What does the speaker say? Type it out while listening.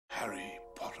Harry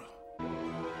Potter.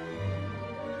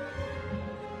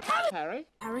 Harry.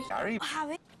 Harry. Harry.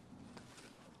 Harry.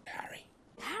 Harry.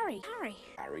 Harry. Harry.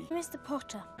 Harry. Mr.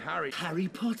 Potter. Harry. Harry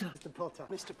Potter. Mr. Potter.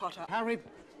 Mr. Potter. Harry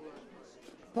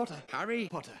Potter. Harry.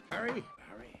 Potter. Harry.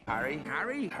 Harry.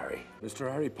 Harry. Harry. Mr.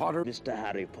 Harry Potter. Mr.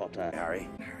 Harry Potter. Harry.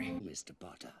 Harry. Mr.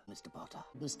 Potter. Mr. Potter.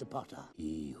 Mr. Potter.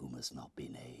 He who must not be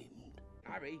named.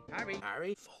 Harry. Harry.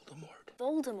 Harry. Voldemort.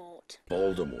 Voldemort.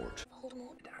 Voldemort.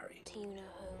 Voldemort. Harry. Do you know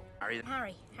who? Harry.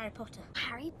 Harry. Harry Potter.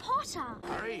 Harry Potter.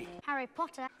 Harry. Harry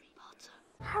Potter. Harry Potter.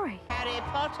 Harry. Harry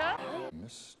Potter.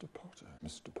 Mr. Potter.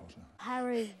 Mr. Potter.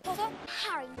 Harry. Potter.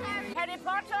 Harry. Harry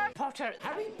Potter. Potter.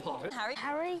 Harry Potter. Harry.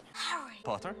 Harry. Harry.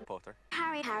 Potter. Potter.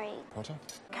 Harry. Harry. Potter.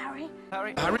 Harry.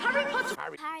 Harry. Harry. Harry Potter.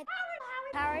 Harry.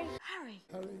 Harry. Harry.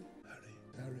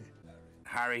 Harry.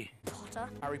 Harry. Potter.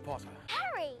 Harry Potter.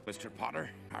 Harry. Mr. Potter.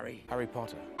 Harry. Harry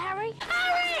Potter. Harry.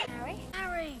 Harry. Harry.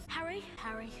 Harry. Harry.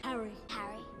 Harry. Harry.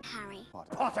 Harry. Harry.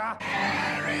 Potter.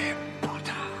 Harry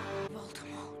Potter.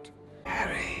 Voldemort.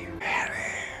 Harry. Harry.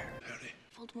 Harry.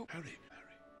 Voldemort. Harry.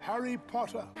 Harry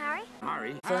Potter. Harry.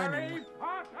 Harry. Harry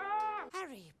Potter.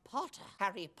 Harry Potter.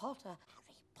 Harry Potter.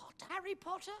 Harry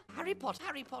Potter. Harry Potter.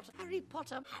 Harry Potter. Harry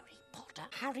Potter. Harry Potter.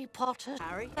 Harry Potter.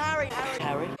 Harry. Harry.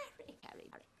 Harry.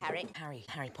 Harry. Harry.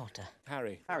 Harry Potter.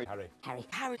 Harry. Harry. Harry. Harry.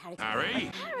 Harry. Harry.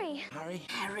 Harry. Harry. Harry.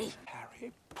 Harry.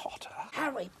 Harry Potter.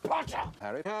 Harry Potter.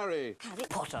 Harry. Harry. Harry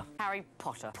Potter. Harry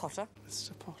Potter. Potter.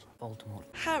 Mr. Potter. Voldemort.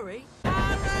 Harry.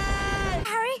 Harry.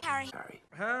 Harry. Harry.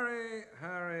 Harry,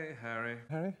 Harry, Harry.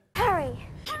 Harry. Harry.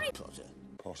 Harry Potter.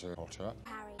 Potter. Potter.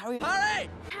 Harry. Harry. Harry.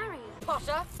 Harry.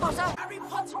 Potter. Potter. Harry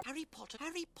Potter. Harry Potter.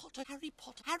 Harry Potter. Harry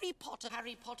Potter. Harry Potter.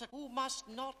 Harry Potter. Who must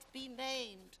not be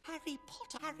named. Harry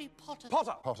Potter. Harry Potter.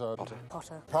 Potter. Potter. Potter.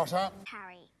 Potter. Potter.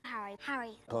 Harry. Harry.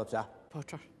 Harry. Potter.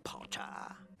 Potter.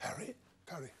 Potter. Harry.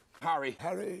 Harry. Harry.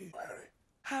 Harry. Harry.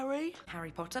 Harry.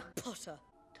 Harry Potter. Potter.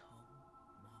 Tom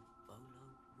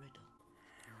Marvolo Riddle.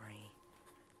 Harry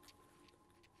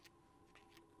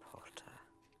Potter.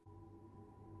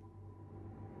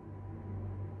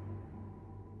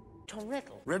 Tom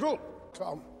Riddle. Riddle.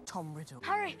 Tom. Tom Riddle.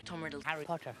 Harry. Tom Riddle. Harry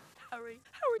Potter. Harry.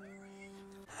 Harry.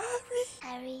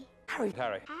 Harry. Harry.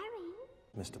 Harry.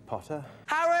 Mr. Potter.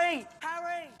 Harry.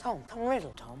 Harry. Tom. Tom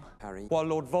Riddle. Tom. Harry. Well,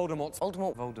 Lord Voldemort.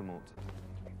 Voldemort. Voldemort. Voldemort.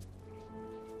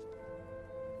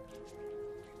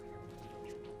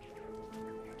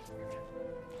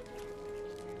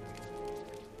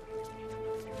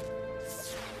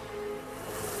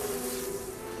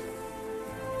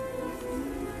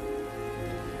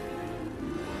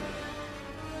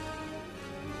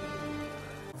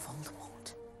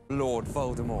 Lord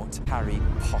Voldemort. Harry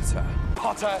Potter.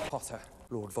 Potter. Potter.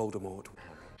 Lord Voldemort.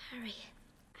 Harry.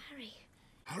 Harry.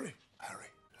 Harry. Harry.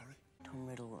 Harry. Tom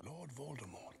Riddle. Lord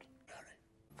Voldemort. Harry.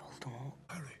 Voldemort.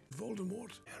 Harry.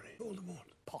 Voldemort. Harry. Voldemort.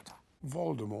 Potter.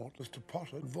 Voldemort. Mr.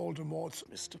 Potter. Voldemort's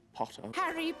Mr. Potter.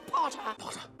 Harry Potter.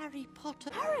 Potter. Harry Potter.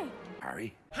 Harry.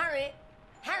 Harry. Harry.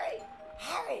 Harry.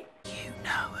 Harry. You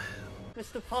know who.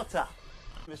 Mr. Potter.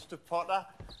 Mr. Potter.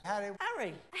 Harry.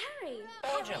 Harry. Harry.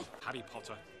 Angel. Harry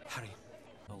Potter. Harry.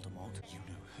 Voldemort. You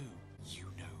know who. You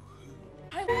know who.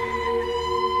 Harry.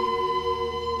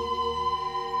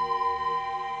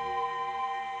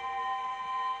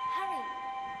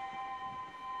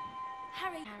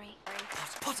 Harry. Harry.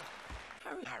 Potter.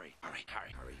 Harry. Harry. Harry.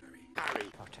 Harry. Harry. Harry.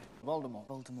 Potter. Voldemort.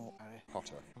 Voldemort. Harry.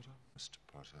 Potter. Potter. Mr.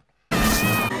 Potter.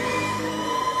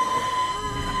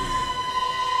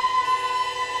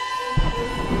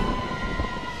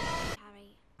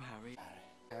 Harry. Harry.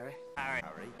 Harry.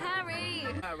 Harry. Harry.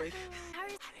 Harry.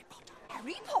 Harry. Harry Potter.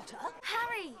 Harry Potter.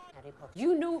 Harry. Harry Potter.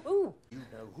 You know who? You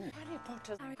know who. Harry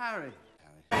Potter. Harry.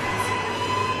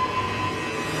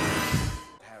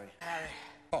 Harry. Harry.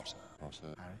 Potter.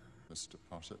 Potter. Harry. Mr.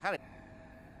 Potter. Harry.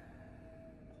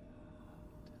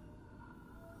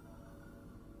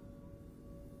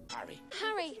 Harry.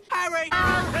 Harry. Harry.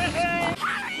 Harry.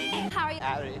 Harry. Harry.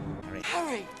 Harry. Harry.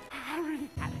 Harry.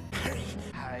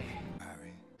 Harry. Harry.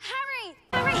 Harry.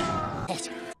 Harry.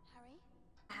 Potter.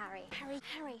 Harry. Harry.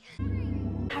 Harry.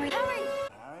 Harry.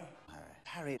 Harry.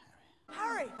 Harry.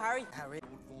 Harry. Harry. Harry.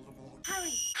 Voldemort.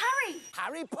 Harry. Harry.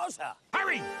 Harry Potter.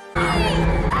 Harry. Harry.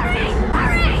 Harry.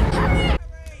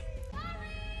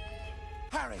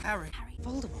 Harry. Harry. Harry.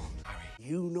 Voldemort.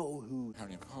 You know who?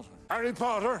 Harry Potter. Harry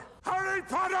Potter. Harry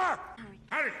Potter.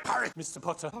 Harry. Harry. Mr.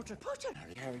 Potter. Potter. Potter.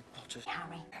 Harry Potter.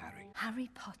 Harry. Harry. Harry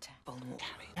Potter. Voldemort.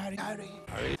 Harry. Harry.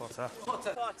 Harry Potter.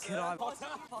 Potter. Can I? Potter.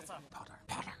 Potter.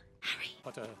 Potter. Harry.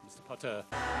 Potter. Mr. Potter.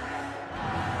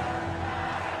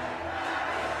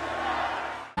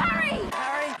 Harry.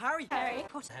 Harry. Harry. Harry.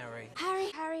 Potter. Harry.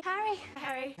 Harry. Harry. Harry.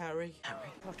 Harry. Harry.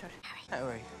 Harry Potter. Harry.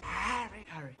 Harry. Harry.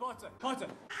 Harry. Potter. Potter. Potter.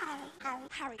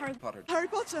 Harry. Potter. Harry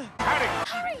Potter. Harry.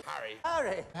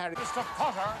 Harry. Harry. Mr.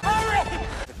 Potter. Harry.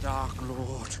 The Dark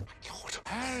Lord.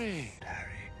 Harry.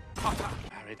 Potter.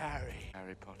 Harry.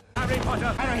 Harry Potter. Harry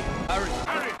Potter. Harry.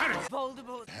 Harry.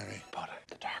 Voldemort. Harry Potter.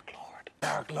 The Dark Lord.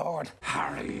 Dark Lord.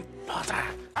 Harry Potter.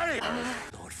 Harry.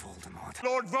 Lord Voldemort.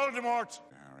 Lord Voldemort.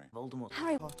 Voldemort.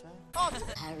 Harry. Potter.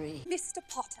 Harry. Mr.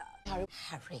 Potter.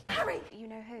 Harry. Harry. You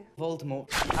know who?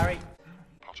 Voldemort. Harry.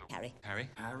 Harry. Harry.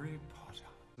 Harry Potter,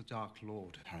 the Dark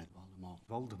Lord. Harry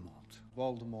Voldemort.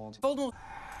 Voldemort. Voldemort.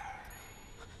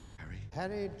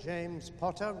 Harry James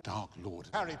Potter. Dark Lord.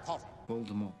 Harry Potter.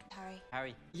 Voldemort. Harry.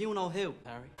 Harry. You know who?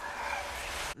 Harry.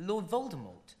 Lord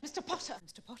Voldemort. Mr. Potter.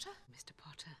 Mr. Potter. Mr.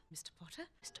 Potter. Mr. Potter.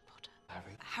 Mr. Potter.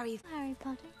 Harry. Harry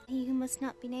Potter. He who must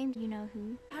not be named. You know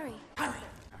who? Harry.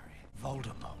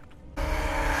 Voldemort.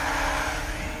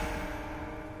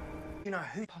 You know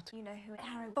who? You know who?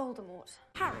 Harry. Voldemort.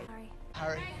 Harry.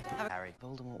 Harry. Harry.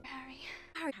 Voldemort. Harry.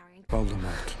 Harry.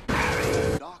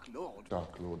 Voldemort. Dark Lord.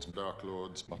 Dark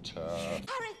Lords. Potter.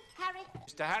 Harry.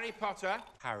 Mr. Harry Potter.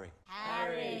 Harry.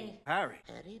 Harry. Harry.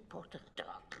 Harry Potter.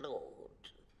 Dark Lord.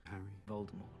 Harry.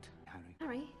 Voldemort.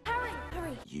 Harry.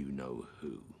 Harry. You know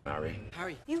who. Harry.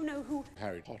 Harry. You know who?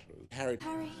 Harry Potter. Harry.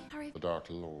 Harry. The Dark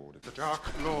Lord. The Dark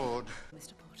Lord.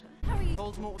 Mr. Potter. Harry.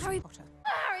 Voldemort. Harry. Potter.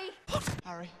 Harry.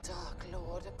 Harry. Dark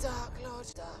Lord. Dark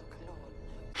Lord. Dark Lord.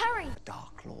 Harry.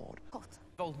 Dark Lord. Potter.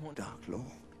 Voldemort. Dark Lord.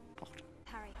 Potter.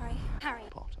 Harry. Harry.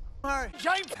 Potter. Harry.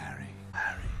 James. Harry.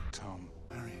 Tom.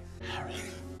 Harry.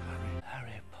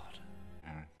 Harry Potter.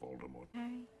 Harry. Voldemort.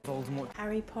 Voldemort.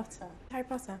 Harry Potter. Harry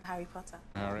Potter. Harry Potter.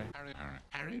 Harry.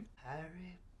 Harry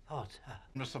Potter.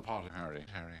 Mr. Potter. Harry.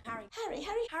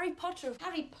 Harry Potter.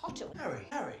 Harry Potter.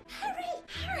 Harry.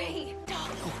 Harry. Dark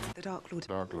Lord. The Dark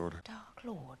Lord. Dark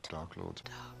Lord. Dark Lord.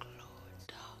 Dark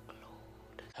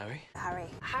Lord. Harry.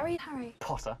 Harry.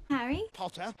 Potter. Harry.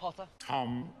 Potter. Potter.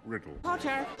 Tom Riddle.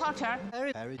 Potter.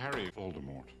 Harry. Harry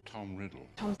Voldemort. Tom Riddle.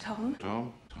 Tom.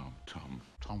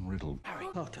 Tom Riddle. Harry.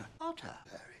 Potter. Potter.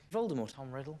 Voldemort.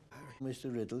 Tom Riddle.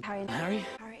 Mr. Riddle. Harry. Harry.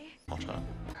 Potter.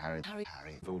 Harry.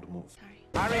 Voldemort.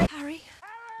 Harry.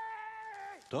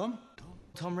 Tom.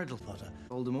 Tom Riddle. Potter.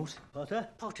 Voldemort. Potter.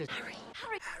 Potter. Harry.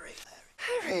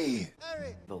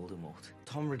 Voldemort.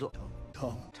 Tom Riddle.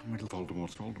 Tom. Riddle.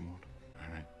 Voldemort.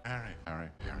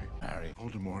 Harry.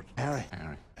 Voldemort. Harry.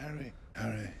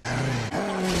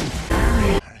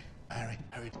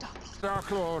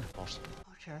 Dark Lord. Potter.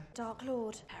 Dark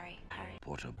Lord. Harry.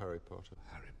 Potter. Harry Potter.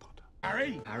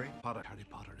 Harry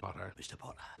Potter. Potter. Mr.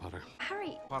 Potter. Potter.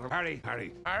 Harry.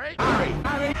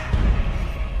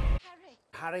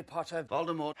 Harry Potter.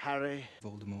 Voldemort.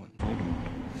 Voldemort.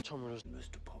 Tom Riddle.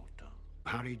 Mr. Potter.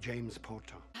 Harry James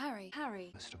Potter. Harry.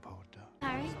 Mr. Potter.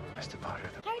 Harry. Mr.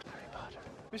 Potter.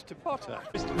 Mr. Potter.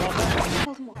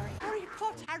 Voldemort. Harry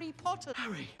Potter. Harry Potter.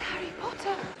 Harry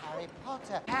Potter. Harry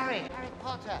Potter. Harry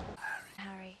Potter.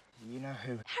 Harry. You know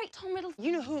who? Harry. Tom Riddle.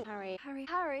 You know who? Harry.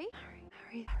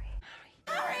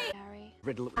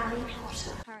 Riddle. Harry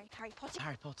Potter.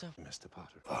 Harry Potter. Mr.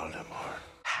 Potter. Voldemort.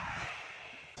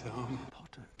 Tom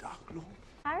Potter. Dark Lord.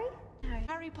 Harry.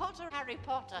 Harry Potter. Harry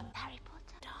Potter. Harry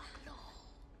Potter. Dark Lord.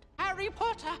 Harry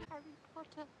Potter. Harry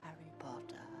Potter.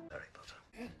 Harry Potter.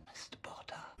 Mr.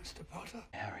 Potter. Mr. Potter.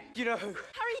 Harry. You know who?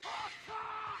 Harry.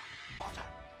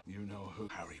 You know who?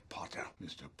 Harry Potter.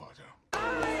 Mr. Potter.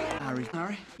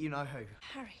 Harry. You know who?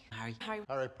 Harry.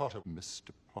 Harry Potter.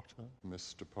 Mr. Potter.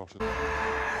 Mr. Potter.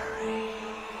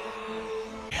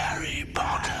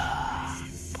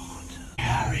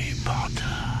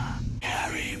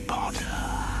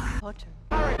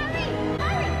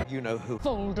 You know who?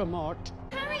 Voldemort.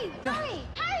 Harry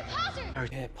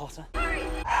Potter.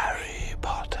 Harry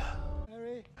Potter.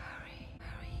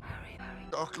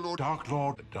 Dark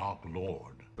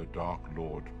Lord. The Dark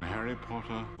Lord. Harry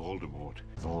Potter. Voldemort.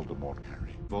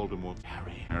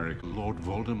 Harry. Lord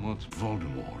Voldemort.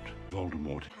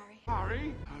 Voldemort.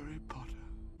 Harry Potter.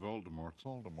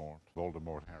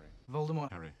 Voldemort. Harry. Voldemort.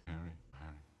 Harry.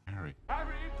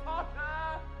 Harry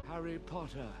Potter. Harry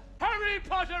Potter. Harry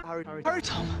Potter. Harry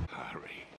Tom. Harry.